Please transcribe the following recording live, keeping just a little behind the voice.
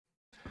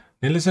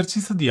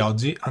Nell'esercizio di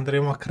oggi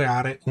andremo a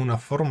creare una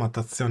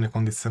formattazione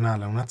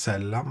condizionale a una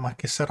cella, ma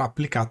che sarà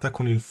applicata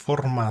con il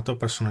formato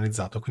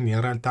personalizzato, quindi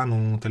in realtà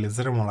non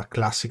utilizzeremo la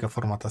classica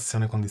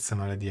formattazione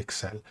condizionale di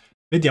Excel.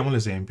 Vediamo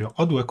l'esempio.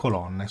 Ho due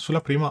colonne,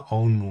 sulla prima ho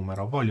un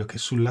numero, voglio che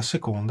sulla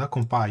seconda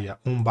compaia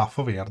un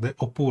baffo verde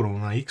oppure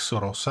una X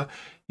rossa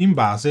in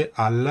base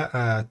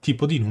al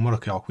tipo di numero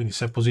che ho, quindi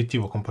se è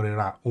positivo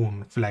comparirà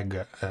un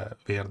flag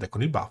verde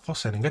con il baffo,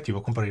 se è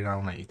negativo comparirà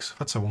una X.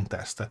 Facciamo un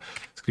test.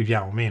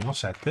 Scriviamo meno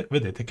 7,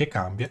 vedete che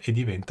cambia e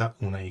diventa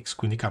una X,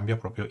 quindi cambia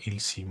proprio il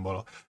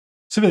simbolo.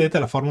 Se vedete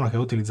la formula che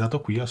ho utilizzato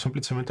qui, ho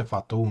semplicemente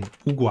fatto un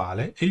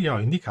uguale e gli ho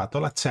indicato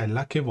la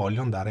cella che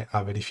voglio andare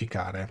a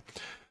verificare.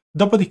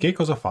 Dopodiché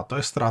cosa ho fatto? Ho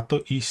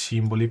estratto i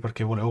simboli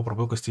perché volevo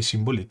proprio questi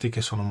simboletti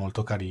che sono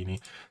molto carini.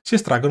 Si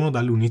estraggono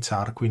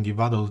dall'unichar, quindi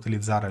vado ad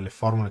utilizzare le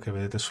formule che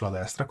vedete sulla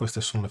destra.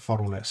 Queste sono le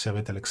formule se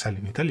avete l'Excel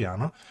in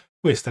italiano,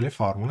 queste le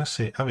formule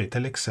se avete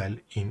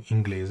l'Excel in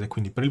inglese.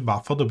 Quindi per il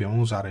baffo dobbiamo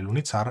usare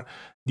l'unichar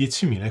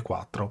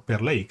 10.004,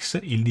 per la X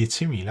il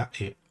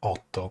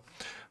 10.008.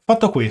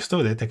 Fatto questo,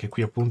 vedete che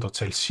qui appunto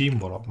c'è il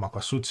simbolo, ma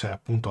qua su c'è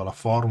appunto la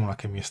formula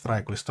che mi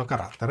estrae questo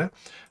carattere.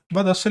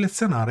 Vado a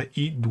selezionare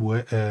i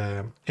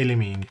due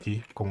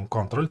elementi con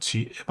CTRL C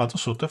e vado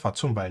sotto e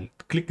faccio un bel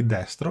clic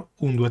destro,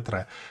 1, 2,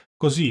 3.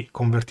 Così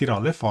convertirò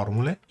le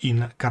formule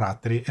in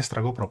caratteri,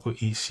 estraggo proprio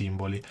i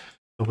simboli.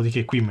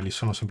 Dopodiché qui me li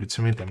sono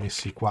semplicemente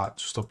messi qua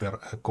giusto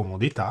per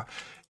comodità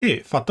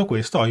e fatto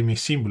questo ho i miei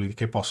simboli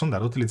che posso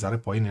andare a utilizzare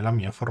poi nella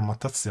mia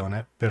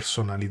formattazione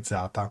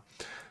personalizzata.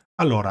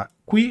 Allora,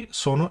 qui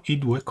sono i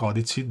due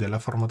codici della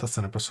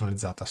formattazione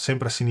personalizzata,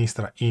 sempre a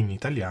sinistra in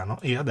italiano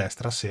e a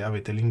destra se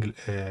avete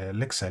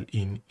l'Excel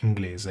in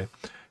inglese.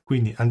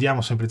 Quindi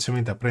andiamo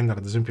semplicemente a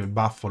prendere ad esempio il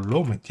baffo,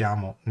 lo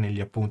mettiamo negli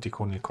appunti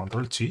con il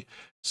CTRL C,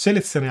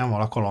 selezioniamo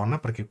la colonna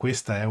perché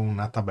questa è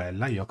una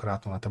tabella, io ho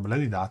creato una tabella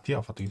di dati,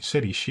 ho fatto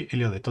inserisci e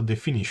gli ho detto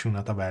definisci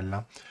una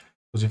tabella.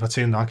 Così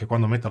facendo, anche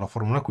quando metto la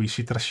formula qui,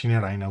 si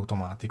trascinerà in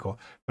automatico.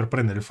 Per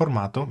prendere il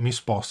formato mi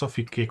sposto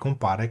finché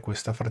compare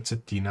questa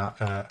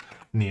freccettina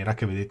nera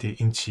che vedete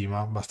in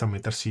cima, basta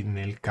mettersi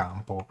nel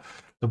campo.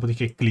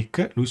 Dopodiché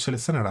clic, lui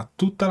selezionerà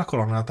tutta la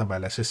colonna della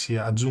tabella e se si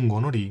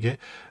aggiungono righe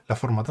la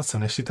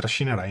formattazione si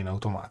trascinerà in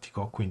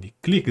automatico. Quindi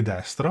clic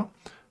destro,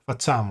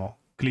 facciamo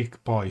clic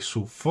poi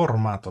su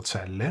formato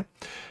celle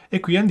e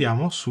qui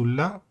andiamo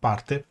sulla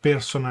parte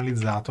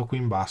personalizzato, qui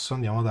in basso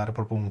andiamo a dare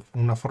proprio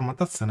una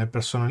formattazione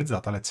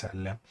personalizzata alle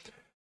celle.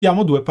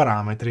 Diamo due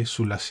parametri,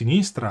 sulla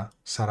sinistra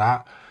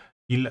sarà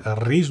il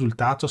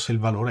risultato se il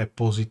valore è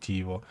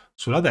positivo,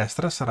 sulla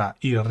destra sarà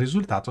il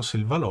risultato se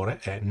il valore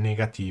è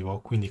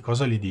negativo. Quindi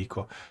cosa gli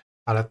dico?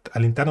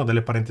 All'interno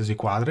delle parentesi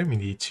quadre mi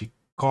dici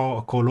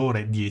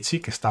colore 10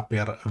 che sta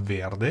per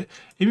verde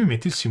e mi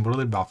metti il simbolo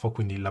del baffo,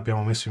 quindi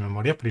l'abbiamo messo in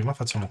memoria prima,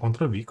 facciamo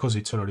CTRL V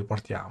così ce lo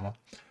riportiamo.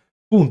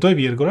 Punto e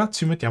virgola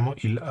ci mettiamo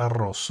il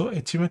rosso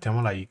e ci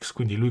mettiamo la X,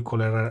 quindi lui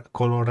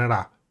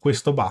colorerà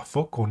questo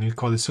baffo con il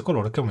codice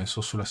colore che ho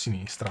messo sulla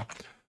sinistra.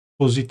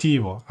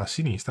 Positivo a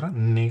sinistra,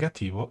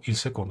 negativo il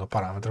secondo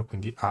parametro,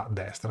 quindi a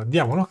destra.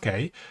 Diamo un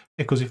ok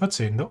e così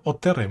facendo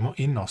otterremo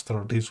il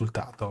nostro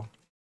risultato.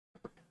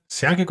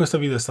 Se anche questo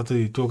video è stato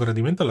di tuo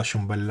gradimento lascia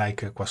un bel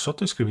like qua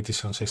sotto, iscriviti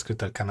se non sei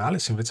iscritto al canale,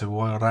 se invece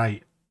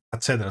vorrai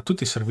accedere a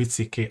tutti i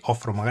servizi che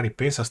offro, magari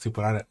pensa a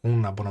stipulare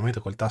un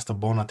abbonamento col tasto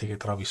abbonati che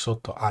trovi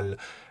sotto al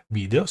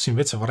video, se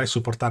invece vorrai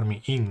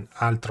supportarmi in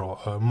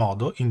altro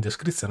modo, in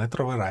descrizione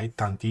troverai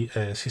tanti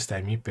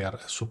sistemi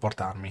per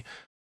supportarmi.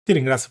 Ti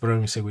ringrazio per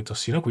avermi seguito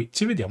sino qui,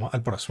 ci vediamo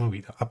al prossimo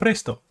video, a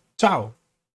presto, ciao!